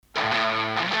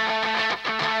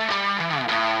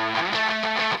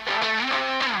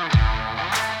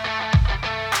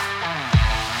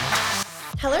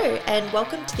and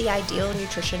welcome to the Ideal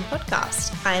Nutrition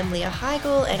Podcast. I am Leah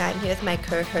Heigl, and I'm here with my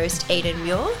co-host Aidan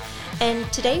Muir.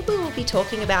 And today we will be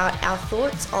talking about our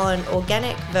thoughts on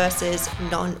organic versus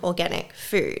non-organic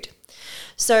food.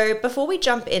 So before we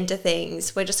jump into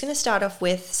things, we're just going to start off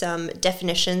with some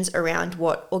definitions around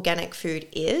what organic food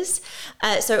is.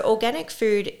 So organic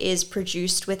food is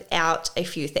produced without a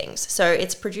few things. So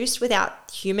it's produced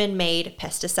without human-made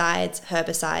pesticides,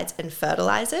 herbicides, and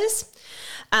fertilizers.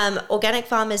 Organic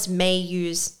farmers may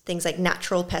use things like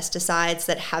natural pesticides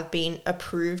that have been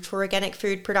approved for organic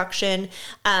food production,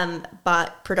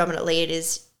 but predominantly it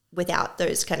is without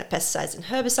those kind of pesticides and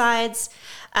herbicides.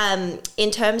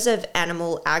 In terms of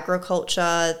animal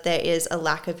agriculture, there is a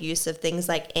lack of use of things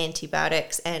like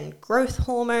antibiotics and growth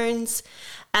hormones.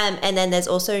 And then there's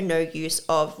also no use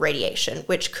of radiation,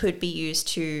 which could be used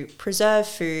to preserve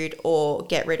food or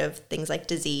get rid of things like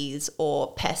disease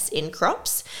or pests in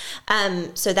crops.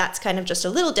 So that's kind of just a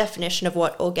little definition of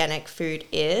what organic food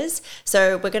is.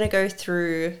 So we're going to go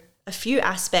through a few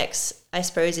aspects, I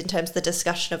suppose, in terms of the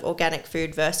discussion of organic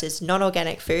food versus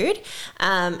non-organic food.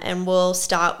 And we'll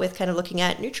start with kind of looking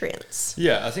at nutrients.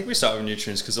 Yeah, I think we start with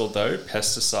nutrients because although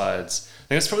pesticides,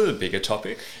 I think it's probably the bigger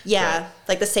topic. Yeah,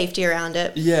 like the safety around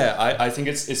it. Yeah, I think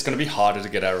it's going to be harder to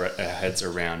get our heads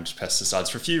around pesticides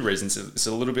for a few reasons. It's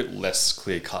a little bit less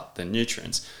clear-cut than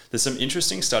nutrients. There's some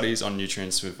interesting studies on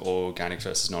nutrients with organic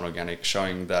versus non-organic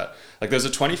showing that, like there's a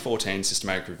 2014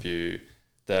 systematic review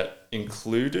that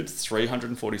included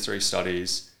 343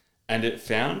 studies, and it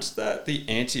found that the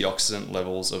antioxidant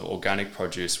levels of organic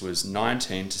produce was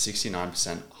 19 to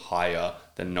 69% higher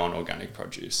than non-organic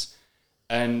produce.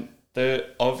 And the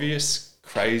obvious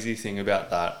crazy thing about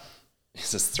that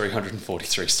is there's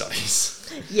 343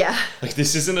 studies. Yeah. Like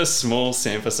this isn't a small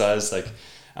sample size. Like,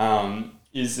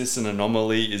 is this an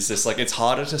anomaly? Is this like, it's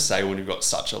harder to say when you've got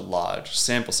such a large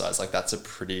sample size. Like that's a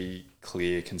pretty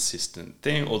clear, consistent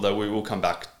thing, although we will come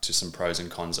back to some pros and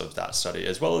cons of that study,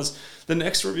 as well as the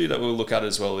next review that we'll look at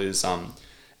as well is,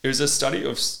 it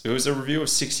was a review of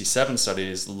 67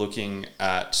 studies looking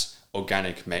at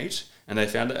organic meat, and they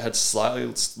found it had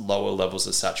slightly lower levels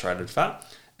of saturated fat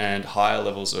and higher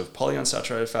levels of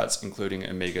polyunsaturated fats, including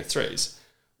omega-3s.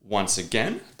 Once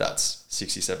again, that's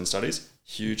 67 studies,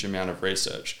 huge amount of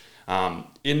research.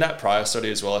 In that prior study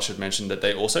as well, I should mention that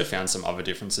they also found some other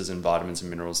differences in vitamins and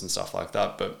minerals and stuff like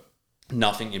that, but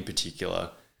nothing in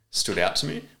particular stood out to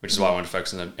me, which is why I want to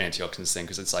focus on the antioxidants thing,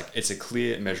 because it's a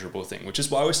clear, measurable thing, which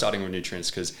is why we're starting with nutrients,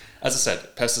 because as I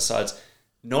said, pesticides,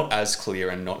 not as clear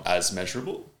and not as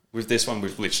measurable. With this one,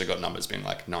 we've literally got numbers being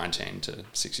like 19 to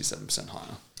 67%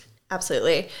 higher.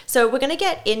 Absolutely. So we're going to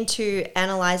get into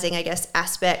analyzing, I guess,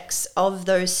 aspects of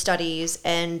those studies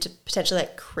and potentially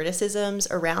like criticisms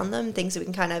around them, things that we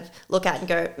can kind of look at and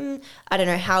go, I don't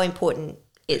know, how important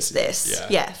is this?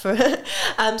 Yeah.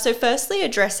 So firstly,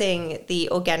 addressing the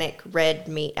organic red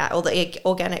meat or the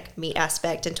organic meat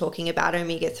aspect and talking about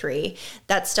omega-3,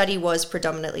 that study was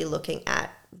predominantly looking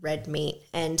at red meat.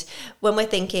 And when we're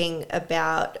thinking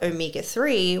about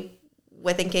omega-3,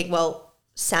 we're thinking, well,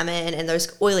 salmon and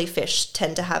those oily fish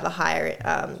tend to have a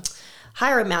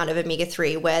higher amount of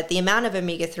omega-3, where the amount of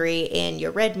omega-3 in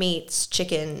your red meats,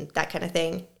 chicken, that kind of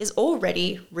thing is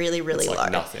already really, really low. It's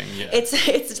like nothing, yeah.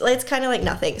 It's kind of like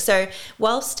nothing. So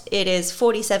whilst it is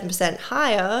 47%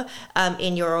 higher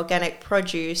in your organic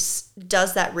produce,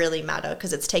 does that really matter?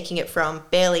 Because it's taking it from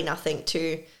barely nothing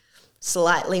to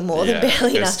slightly more than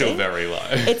barely nothing. It's still very low.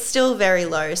 It's still very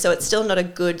low. So it's still not a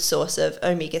good source of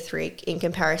omega-3 in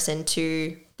comparison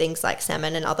to things like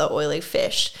salmon and other oily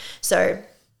fish. So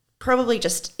probably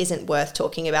just isn't worth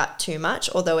talking about too much,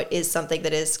 although it is something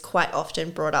that is quite often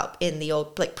brought up in the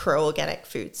like pro-organic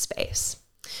food space.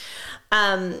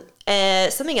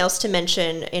 Something else to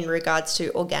mention in regards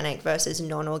to organic versus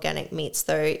non-organic meats,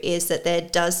 though, is that there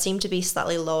does seem to be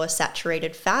slightly lower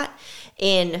saturated fat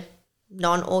in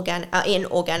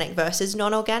organic versus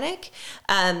non-organic.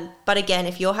 But again,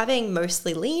 if you're having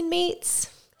mostly lean meats,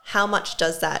 how much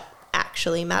does that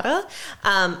actually matter?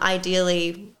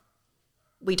 Ideally,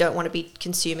 we don't want to be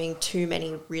consuming too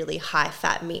many really high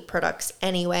fat meat products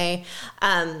anyway,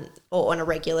 or on a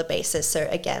regular basis. So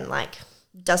again, like,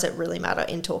 does it really matter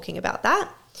in talking about that?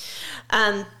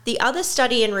 The other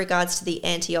study in regards to the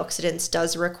antioxidants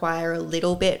does require a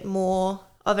little bit more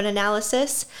of an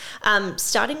analysis,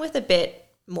 starting with a bit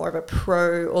more of a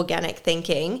pro-organic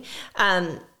thinking.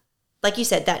 Like you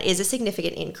said, that is a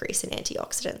significant increase in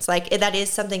antioxidants. Like that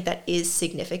is something that is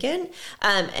significant.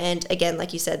 And again,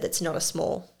 like you said, that's not a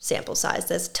small sample size.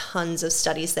 There's tons of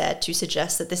studies there to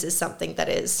suggest that this is something that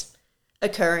is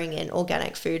occurring in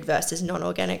organic food versus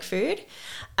non-organic food.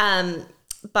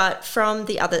 But from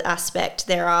the other aspect,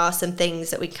 there are some things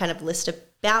that we kind of list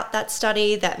about that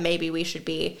study that maybe we should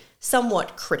be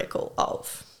somewhat critical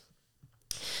of.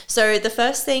 So the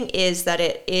first thing is that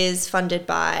it was funded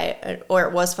by an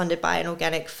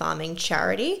organic farming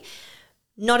charity.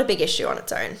 Not a big issue on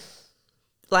its own.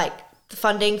 Like, the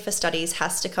funding for studies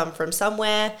has to come from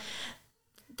somewhere.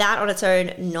 That on its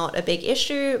own, not a big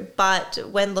issue. But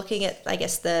when looking at, I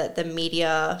guess, the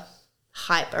media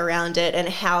hype around it and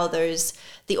how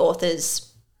the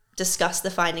authors discussed the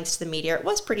findings to the media, it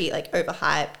was pretty like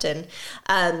overhyped,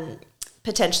 and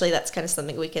potentially that's kind of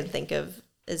something we can think of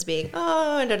as being,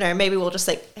 I don't know, maybe we'll just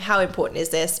like, how important is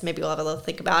this? Maybe we'll have a little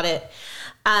think about it.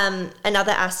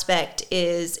 Another aspect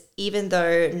is, even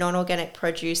though non-organic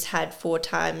produce had 4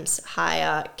 times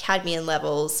higher cadmium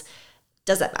levels,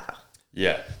 does that matter?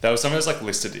 Yeah, that was something that was like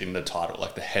listed in the title,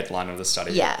 like the headline of the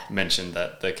study mentioned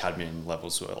that the cadmium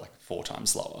levels were like 4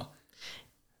 times lower.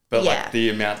 But like the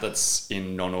amount that's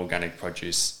in non-organic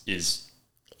produce it's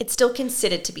still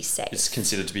considered to be safe. It's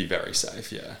considered to be very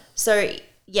safe, yeah. So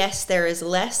yes, there is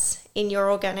less in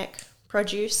your organic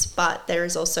produce, but there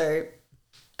is also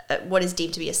what is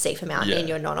deemed to be a safe amount in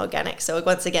your non-organic. So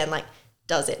once again, like,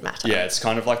 does it matter? Yeah, it's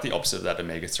kind of like the opposite of that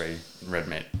omega-3 red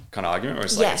meat kind of argument, where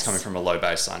it's like it's coming from a low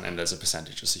baseline and as a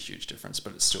percentage it's a huge difference,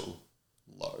 but it's still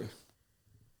low.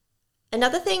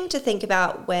 Another thing to think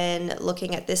about when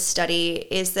looking at this study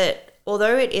is that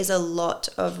although it is a lot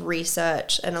of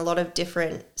research and a lot of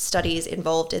different studies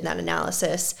involved in that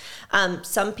analysis,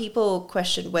 some people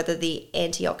questioned whether the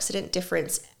antioxidant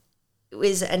difference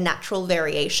is a natural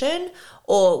variation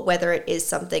or whether it is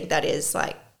something that is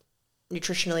like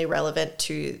nutritionally relevant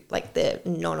to like the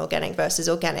non-organic versus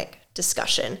organic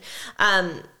discussion.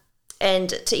 And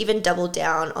to even double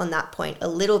down on that point a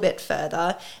little bit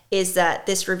further is that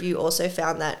this review also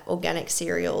found that organic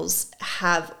cereals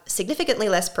have significantly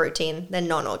less protein than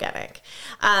non-organic.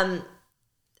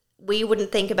 We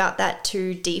wouldn't think about that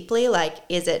too deeply. Like,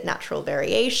 is it natural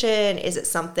variation? Is it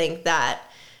something that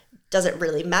doesn't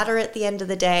really matter at the end of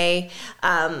the day?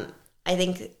 I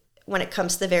think when it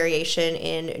comes to the variation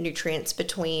in nutrients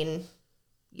between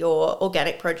your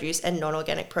organic produce and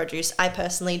non-organic produce, I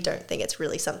personally don't think it's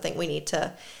really something we need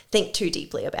to think too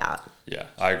deeply about. Yeah,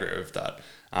 I agree with that.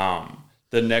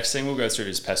 The next thing we'll go through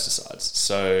is pesticides.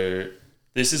 So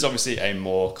this is obviously a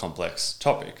more complex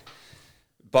topic.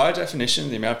 By definition,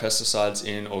 the amount of pesticides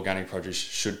in organic produce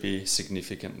should be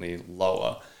significantly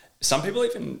lower. Some people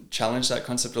even challenge that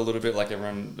concept a little bit. Like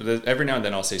every now and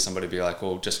then I'll see somebody be like,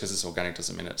 well, just because it's organic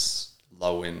doesn't mean it's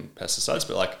low in pesticides.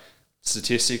 But like,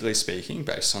 statistically speaking,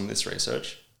 based on this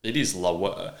research, it is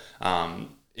lower.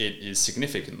 It is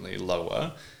significantly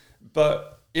lower.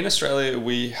 But in Australia,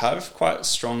 we have quite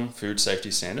strong food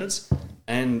safety standards,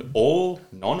 and all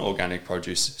non-organic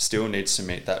produce still needs to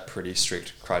meet that pretty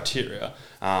strict criteria.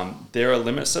 There are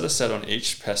limits that are set on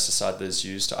each pesticide that is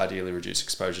used to ideally reduce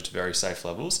exposure to very safe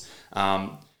levels.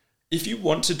 If you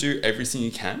want to do everything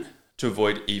you can to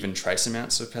avoid even trace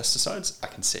amounts of pesticides, I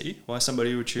can see why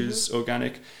somebody would choose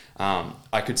organic.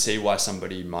 I could see why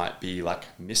somebody might be like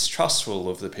mistrustful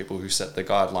of the people who set the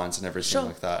guidelines and everything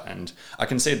like that. And I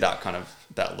can see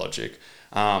that logic.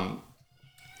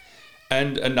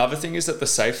 And another thing is that the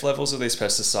safe levels of these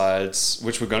pesticides,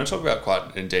 which we're going to talk about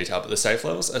quite in detail, but the safe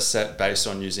levels are set based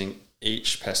on using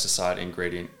each pesticide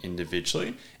ingredient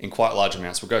individually in quite large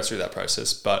amounts. We'll go through that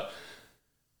process, but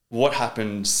what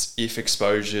happens if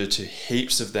exposure to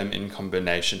heaps of them in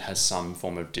combination has some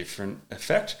form of different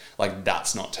effect? Like,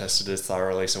 that's not tested as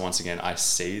thoroughly. So once again, I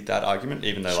see that argument,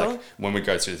 even though like when we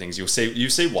go through things, you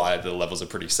see why the levels are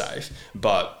pretty safe,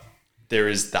 but there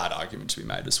is that argument to be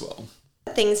made as well.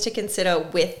 Things to consider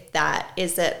with that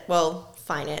is that, well,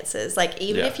 finances. Like,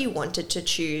 even if you wanted to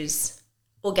choose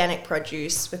organic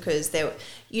produce because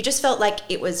you just felt like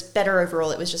it was better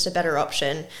overall, it was just a better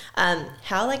option,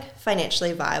 how like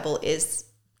financially viable is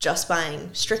just buying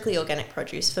strictly organic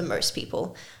produce for most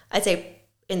people? I'd say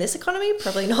in this economy,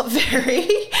 probably not very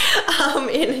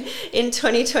in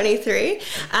 2023.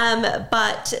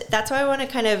 But that's why I want to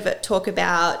kind of talk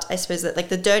about, I suppose, that like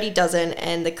the dirty dozen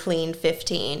and the clean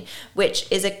 15, which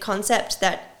is a concept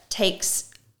that takes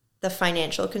the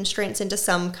financial constraints into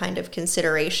some kind of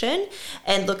consideration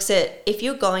and looks at, if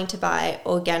you're going to buy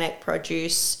organic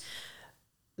produce,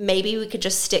 maybe we could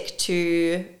just stick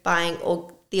to buying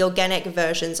the organic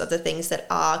versions of the things that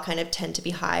are kind of tend to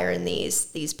be higher in these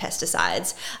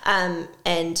pesticides,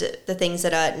 and the things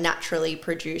that are naturally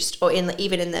produced or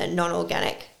even in the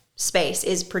non-organic space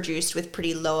is produced with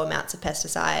pretty low amounts of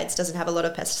pesticides, doesn't have a lot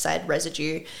of pesticide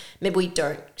residue. Maybe we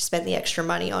don't spend the extra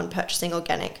money on purchasing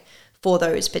organic for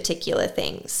those particular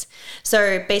things.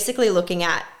 So basically looking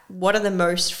at what are the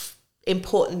most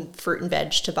important fruit and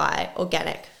veg to buy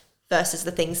organic versus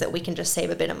the things that we can just save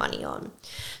a bit of money on.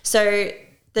 So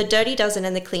the Dirty Dozen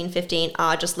and the Clean 15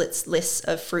 are just lists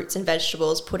of fruits and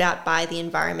vegetables put out by the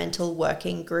Environmental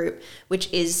Working Group,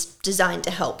 which is designed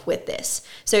to help with this.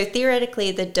 So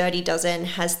theoretically, the Dirty Dozen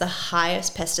has the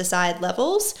highest pesticide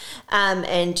levels,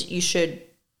 and you should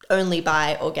only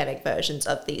buy organic versions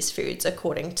of these foods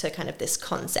according to kind of this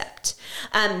concept.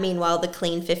 Meanwhile, the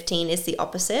Clean 15 is the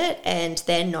opposite, and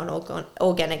their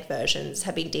non-organic versions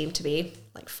have been deemed to be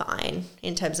like fine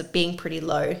in terms of being pretty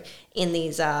low in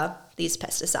these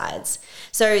pesticides.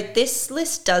 So this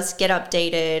list does get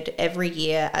updated every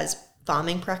year as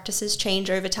farming practices change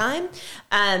over time,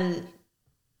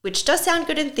 which does sound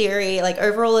good in theory, like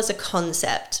overall as a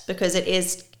concept, because it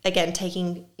is, again,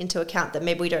 taking into account that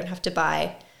maybe we don't have to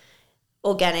buy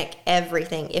organic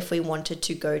everything if we wanted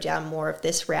to go down more of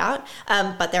this route,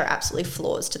 but there are absolutely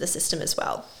flaws to the system as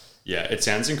well. Yeah, it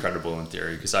sounds incredible in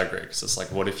theory, because I agree, because it's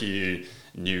like, what if you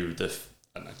knew the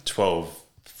 12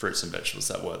 fruits and vegetables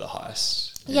that were the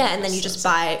highest? Yeah, and then you just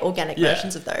buy organic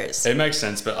versions of those. It makes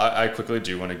sense, but I quickly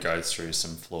do want to go through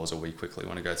some flaws, or we quickly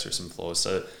want to go through some flaws.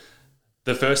 So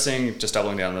the first thing, just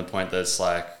doubling down on the point that's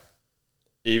like,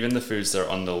 even the foods that are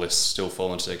on the list still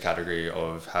fall into the category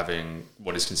of having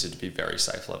what is considered to be very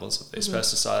safe levels of these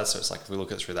pesticides. So it's like, if we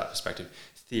look at it through that perspective,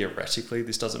 theoretically,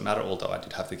 this doesn't matter, although I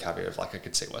did have the caveat of like, I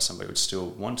could see why somebody would still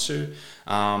want to.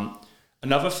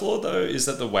 Another flaw, though, is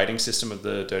that the weighting system of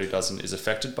the Dirty Dozen is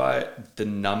affected by the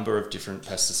number of different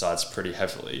pesticides pretty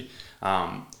heavily.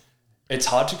 It's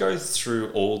hard to go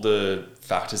through all the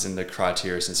factors in the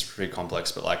criteria since it's pretty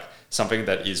complex, but like something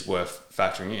that is worth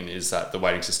factoring in is that the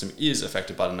weighting system is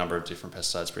affected by the number of different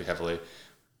pesticides pretty heavily.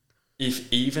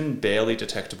 If even barely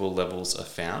detectable levels are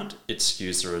found, it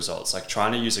skews the results. Like,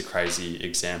 trying to use a crazy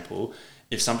example,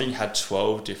 if something had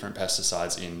 12 different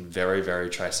pesticides in very, very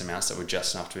trace amounts that were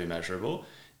just enough to be measurable,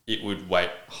 it would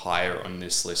weight higher on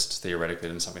this list theoretically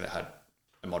than something that had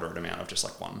a moderate amount of just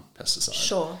like one pesticide.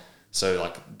 Sure. So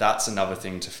like, that's another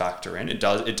thing to factor in. It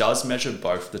does measure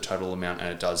both the total amount and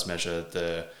it does measure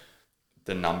the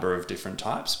number of different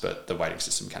types, but the weighting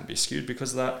system can be skewed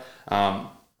because of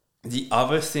that. The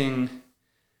other thing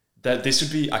that this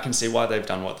would be, I can see why they've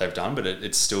done what they've done, but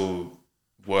it's still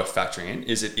worth factoring in,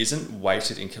 is it isn't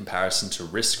weighted in comparison to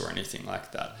risk or anything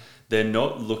like that. They're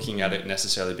not looking at it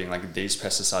necessarily being like, these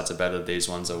pesticides are better, these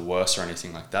ones are worse, or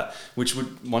anything like that, which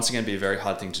would once again be a very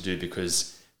hard thing to do,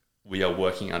 because we are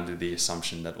working under the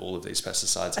assumption that all of these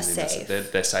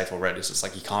pesticides they're safe already. So it's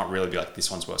like, you can't really be like,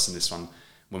 this one's worse than this one,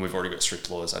 when we've already got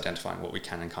strict laws identifying what we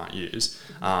can and can't use.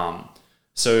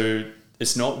 So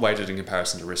it's not weighted in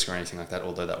comparison to risk or anything like that,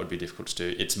 although that would be difficult to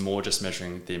do. It's more just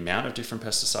measuring the amount of different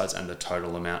pesticides and the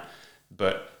total amount.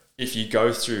 But if you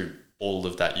go through all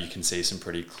of that, you can see some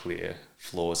pretty clear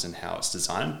flaws in how it's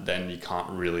designed. Then you can't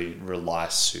really rely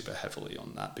super heavily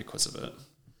on that because of it.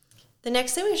 The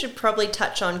next thing we should probably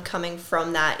touch on coming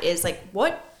from that is like,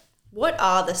 what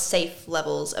are the safe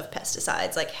levels of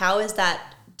pesticides? Like, how is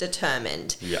that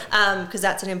determined? Yeah. Because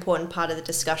that's an important part of the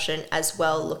discussion as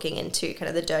well, looking into kind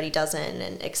of the Dirty Dozen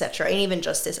and etc. And even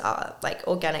just this like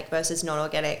organic versus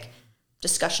non-organic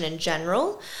discussion in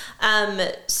general.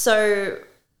 So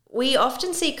we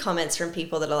often see comments from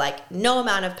people that are like, no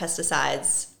amount of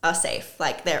pesticides are safe.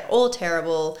 Like, they're all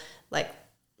terrible. Like,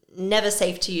 never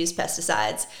safe to use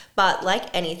pesticides. But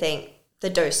like anything, the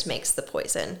dose makes the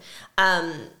poison.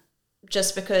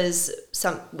 Just because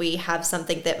we have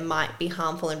something that might be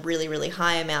harmful in really, really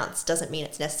high amounts doesn't mean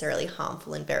it's necessarily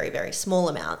harmful in very, very small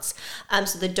amounts.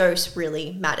 So the dose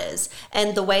really matters.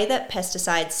 And the way that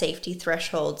pesticide safety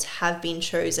thresholds have been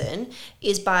chosen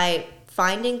is by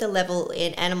finding the level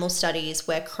in animal studies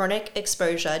where chronic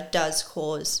exposure does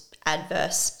cause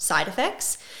adverse side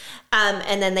effects.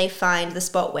 And then they find the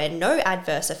spot where no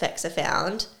adverse effects are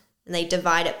found, and they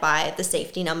divide it by the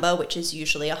safety number, which is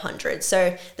usually 100.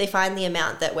 So they find the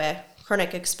amount that where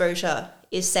chronic exposure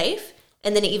is safe,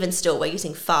 and then even still, we're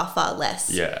using far, far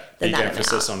less. Yeah, than big that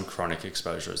emphasis amount. on chronic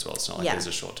exposure as well. It's not like these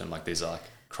are short term, like these are like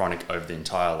chronic over the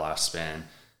entire lifespan,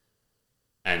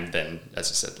 and then, as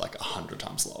you said, like 100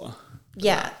 times lower.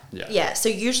 Yeah. So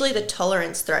usually the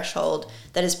tolerance threshold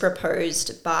that is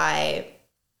proposed by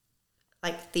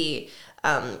like the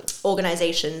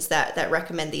organizations that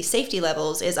recommend these safety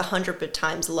levels is 100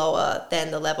 times lower than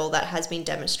the level that has been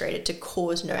demonstrated to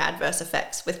cause no adverse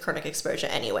effects with chronic exposure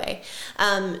anyway.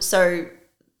 So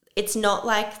it's not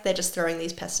like they're just throwing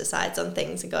these pesticides on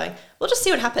things and going, we'll just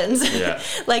see what happens. Yeah.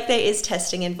 Like, there is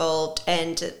testing involved,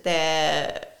 and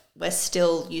we're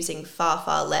still using far,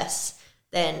 far less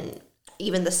than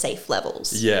even the safe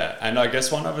levels. Yeah, and I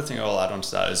guess one other thing I'll add on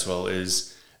to that as well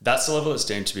is that's the level that's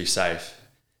deemed to be safe.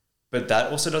 But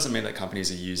that also doesn't mean that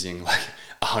companies are using like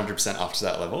 100% up to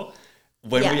that level.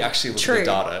 When we actually look at the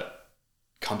data,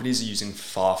 companies are using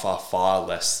far, far, far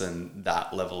less than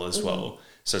that level as well.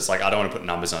 So it's like, I don't want to put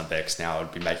numbers on there because now I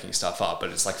would be making stuff up, but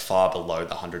it's like far below the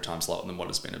 100 times lower than what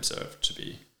has been observed to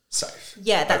be safe.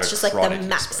 Yeah, that's just like the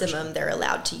maximum they're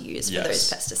allowed to use for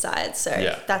those pesticides. So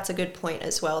that's a good point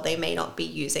as well. They may not be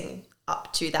using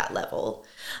up to that level.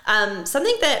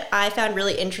 Something that I found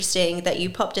really interesting that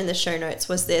you popped in the show notes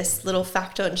was this little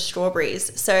fact on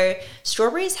strawberries. So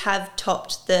strawberries have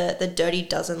topped the Dirty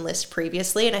Dozen list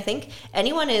previously, and I think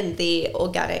anyone in the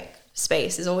organic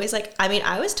space is always like, I mean,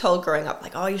 I was told growing up,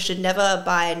 like, oh, you should never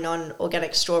buy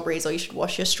non-organic strawberries, or you should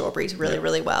wash your strawberries really,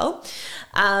 really well.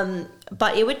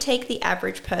 But it would take the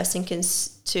average person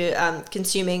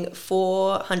consuming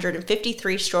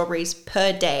 453 strawberries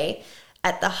per day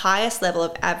at the highest level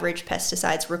of average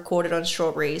pesticides recorded on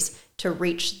strawberries to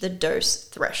reach the dose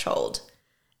threshold.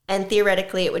 And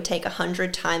theoretically, it would take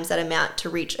 100 times that amount to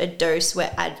reach a dose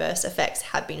where adverse effects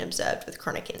have been observed with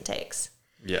chronic intakes.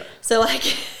 Yeah. So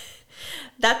like,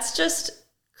 that's just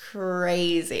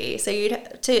crazy. So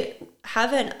to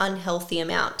have an unhealthy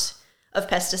amount of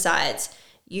pesticides,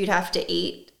 you'd have to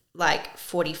eat like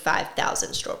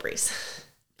 45,000 strawberries.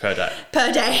 Per day.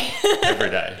 Every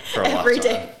day for a Every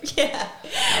lifetime. day, yeah.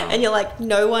 And you're like,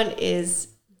 no one is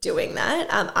doing that.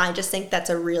 I just think that's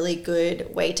a really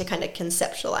good way to kind of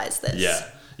conceptualize this.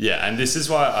 Yeah. And this is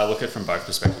why I look at it from both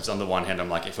perspectives. On the one hand, I'm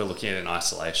like, if we're looking at it in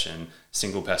isolation,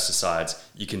 single pesticides,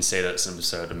 you can see that it's an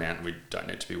absurd amount. We don't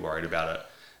need to be worried about it.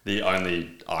 The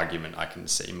only argument I can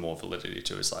see more validity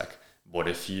to is like, what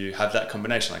if you have that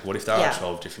combination? Like, what if there are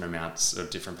 12 different amounts of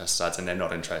different pesticides and they're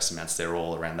not in trace amounts, they're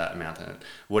all around that amount? And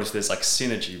what if there's like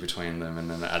synergy between them and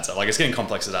then it adds up? Like, it's getting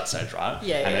complex at that stage, right?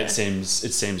 And it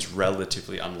seems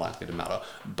relatively unlikely to matter,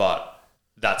 but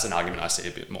that's an argument I see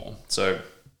a bit more. So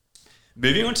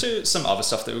moving on to some other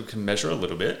stuff that we can measure a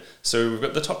little bit. So we've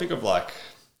got the topic of like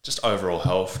just overall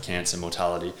health, cancer,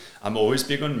 mortality. I'm always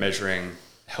big on measuring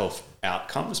health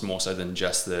outcomes more so than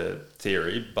just the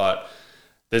theory, but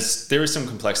there is some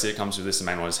complexity that comes with this. The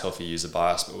main one is healthy user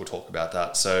bias, but we'll talk about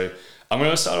that. So I'm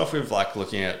going to start off with like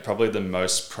looking at probably the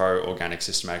most pro-organic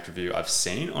systematic review I've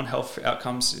seen on health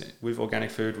outcomes with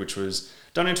organic food, which was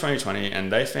done in 2020.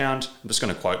 And they found, I'm just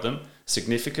going to quote them,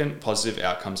 significant positive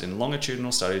outcomes in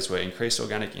longitudinal studies where increased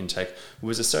organic intake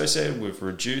was associated with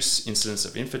reduced incidence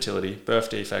of infertility, birth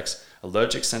defects,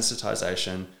 allergic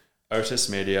sensitization, otitis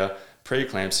media,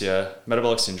 preeclampsia,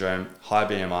 metabolic syndrome, high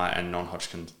BMI, and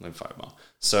non-Hodgkin lymphoma.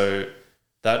 So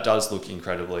that does look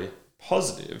incredibly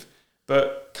positive.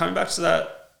 But coming back to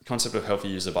that concept of healthy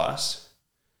user bias,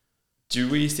 do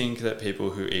we think that people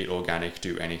who eat organic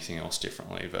do anything else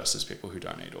differently versus people who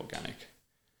don't eat organic?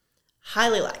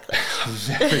 Highly likely.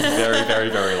 Very, very, very,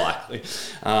 very likely.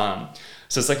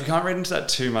 So it's like we can't read into that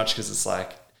too much because it's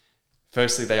like,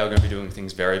 firstly, they are going to be doing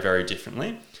things very, very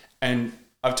differently. And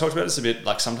I've talked about this a bit,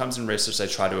 like sometimes in research they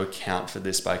try to account for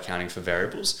this by accounting for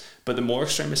variables, but the more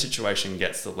extreme a situation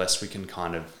gets, the less we can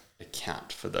kind of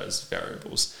account for those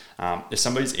variables. If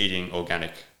somebody's eating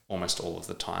organic almost all of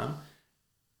the time,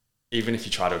 even if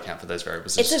you try to account for those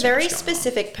variables, it's a very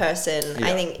specific person,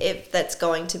 I think, if that's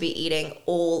going to be eating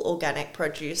all organic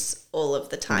produce all of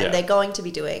the time. They're going to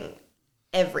be doing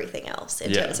everything else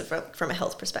in terms of from a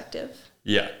health perspective.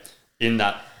 Yeah. In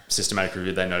that systematic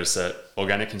review, they noticed that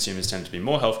organic consumers tend to be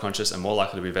more health conscious and more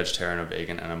likely to be vegetarian or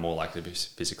vegan and are more likely to be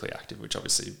physically active, which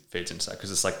obviously feeds into that.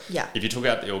 Because it's like, if you took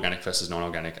out the organic versus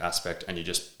non-organic aspect and you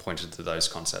just pointed to those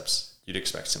concepts, you'd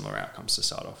expect similar outcomes to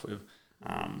start off with.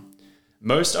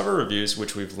 Most other reviews,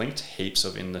 which we've linked heaps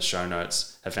of in the show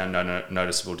notes, have found no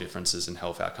noticeable differences in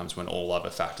health outcomes when all other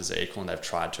factors are equal, and they've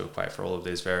tried to equate for all of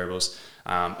these variables.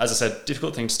 As I said,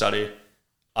 difficult thing to study.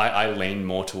 I lean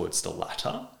more towards the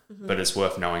latter. But it's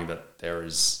worth knowing that there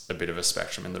is a bit of a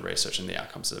spectrum in the research and the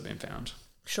outcomes that have been found.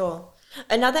 Sure.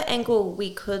 Another angle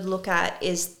we could look at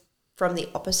is from the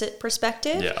opposite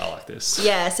perspective. Yeah, I like this.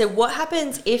 Yeah, so what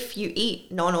happens if you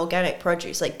eat non-organic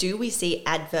produce? Like, do we see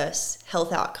adverse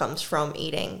health outcomes from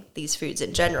eating these foods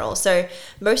in general? So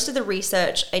most of the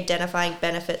research identifying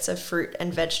benefits of fruit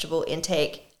and vegetable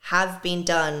intake have been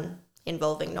done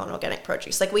involving non-organic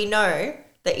produce. Like, we know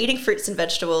that eating fruits and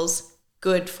vegetables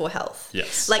good for health.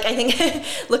 Yes. Like, I think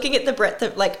looking at the breadth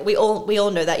of, like, we all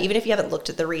know that, even if you haven't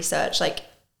looked at the research, like,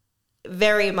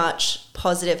 very much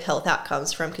positive health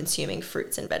outcomes from consuming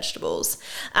fruits and vegetables.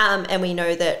 And we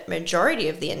know that majority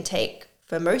of the intake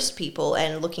for most people,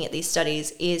 and looking at these studies,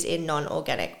 is in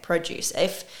non-organic produce.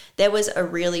 If there was a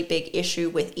really big issue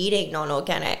with eating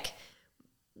non-organic,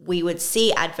 we would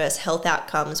see adverse health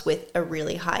outcomes with a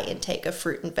really high intake of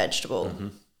fruit and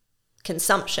vegetable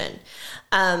consumption.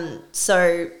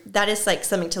 So that is like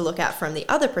something to look at from the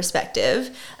other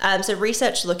perspective. So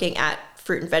research looking at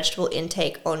fruit and vegetable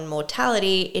intake on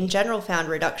mortality in general found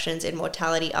reductions in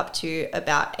mortality up to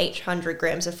about 800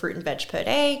 grams of fruit and veg per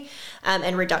day,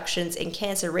 and reductions in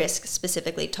cancer risk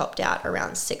specifically topped out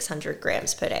around 600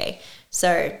 grams per day.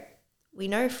 So we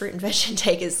know fruit and veg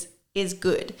intake is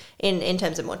good in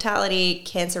terms of mortality,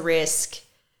 cancer risk,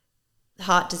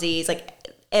 heart disease, like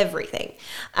everything.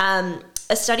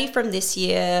 A study from this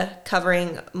year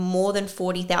covering more than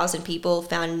 40,000 people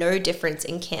found no difference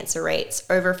in cancer rates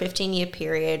over a 15-year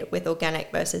period with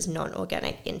organic versus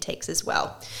non-organic intakes as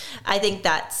well. I think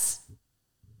that's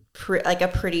a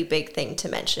pretty big thing to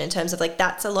mention in terms of like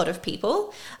that's a lot of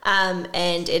people.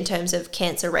 And in terms of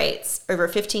cancer rates over a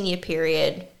 15-year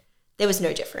period, there was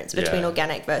no difference between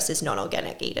organic versus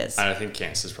non-organic eaters. And I think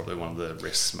cancer is probably one of the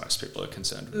risks most people are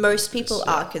concerned with. Most people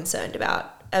are concerned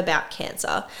about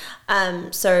cancer.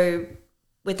 So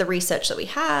with the research that we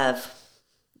have,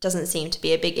 doesn't seem to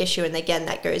be a big issue. And again,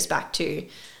 that goes back to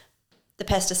the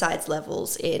pesticides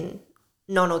levels in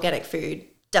non-organic food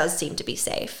does seem to be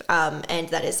safe. And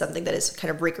that is something that is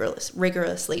kind of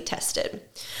rigorously tested.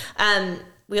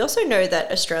 We also know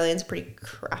that Australians are pretty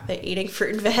crap at eating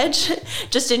fruit and veg,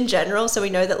 just in general. So we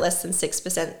know that less than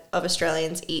 6% of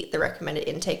Australians eat the recommended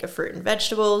intake of fruit and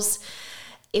vegetables.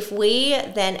 If we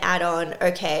then add on,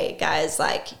 okay, guys,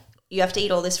 like you have to eat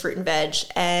all this fruit and veg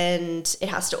and it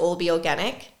has to all be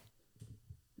organic,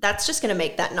 that's just going to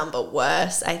make that number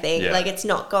worse, I think. Like it's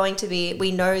not going to be,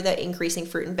 we know that increasing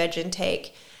fruit and veg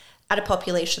intake at a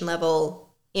population level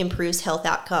improves health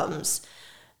outcomes.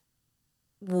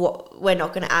 We're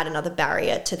not going to add another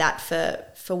barrier to that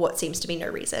for what seems to be no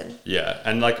reason. Yeah,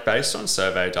 and like based on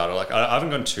survey data, like I haven't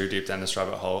gone too deep down this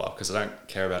rabbit hole because I don't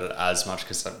care about it as much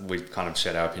because we kind of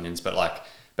shared our opinions, but like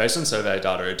based on survey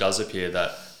data, it does appear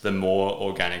that the more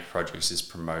organic produce is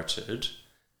promoted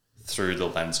through the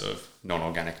lens of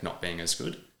non-organic not being as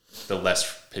good, the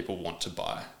less people want to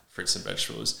buy fruits and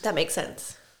vegetables. That makes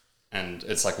sense. And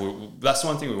it's like, that's the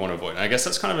one thing we want to avoid. And I guess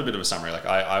that's kind of a bit of a summary. Like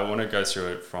I want to go through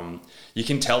it from, you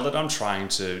can tell that I'm trying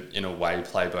to, in a way,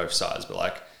 play both sides. But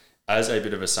like, as a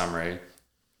bit of a summary,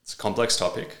 it's a complex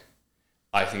topic.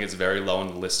 I think it's very low on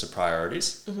the list of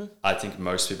priorities. I think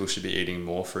most people should be eating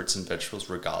more fruits and vegetables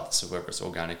regardless of whether it's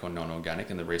organic or non-organic.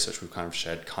 And the research we've kind of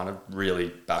shared kind of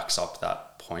really backs up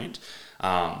that point.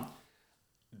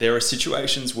 There are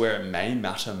situations where it may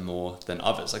matter more than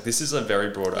others. Like this is a very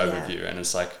broad overview and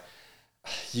it's like,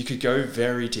 you could go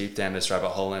very deep down this rabbit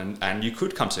hole and you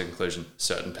could come to the conclusion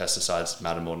certain pesticides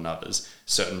matter more than others.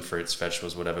 Certain fruits,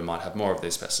 vegetables, whatever might have more of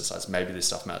these pesticides. Maybe this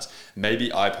stuff matters.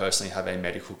 Maybe I personally have a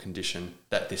medical condition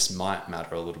that this might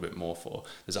matter a little bit more for.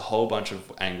 There's a whole bunch of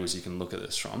angles you can look at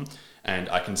this from. And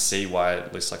I can see why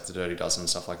lists like the Dirty Dozen and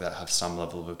stuff like that have some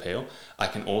level of appeal. I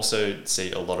can also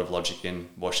see a lot of logic in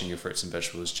washing your fruits and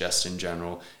vegetables just in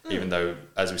general, even though,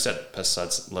 as we said,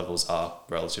 pesticides levels are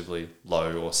relatively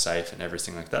low or safe and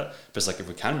everything like that. But it's like if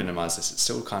we can minimize this, it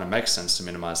still kind of makes sense to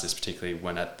minimize this, particularly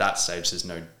when at that stage there's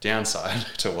no downside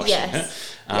to washing it.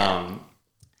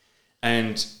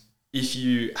 And if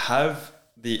you have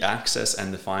the access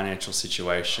and the financial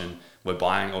situation where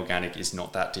buying organic is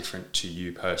not that different to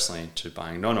you personally to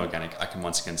buying non-organic, I can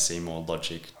once again see more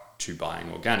logic to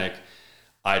buying organic.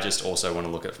 I just also want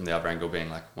to look at it from the other angle being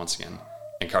like, once again,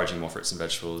 encouraging more fruits and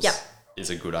vegetables is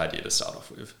a good idea to start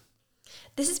off with.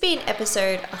 This has been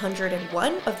episode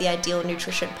 101 of the Ideal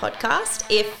Nutrition Podcast.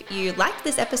 If you liked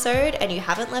this episode and you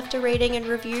haven't left a rating and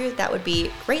review, that would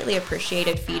be greatly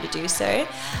appreciated for you to do so.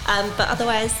 But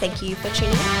otherwise, thank you for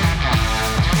tuning in.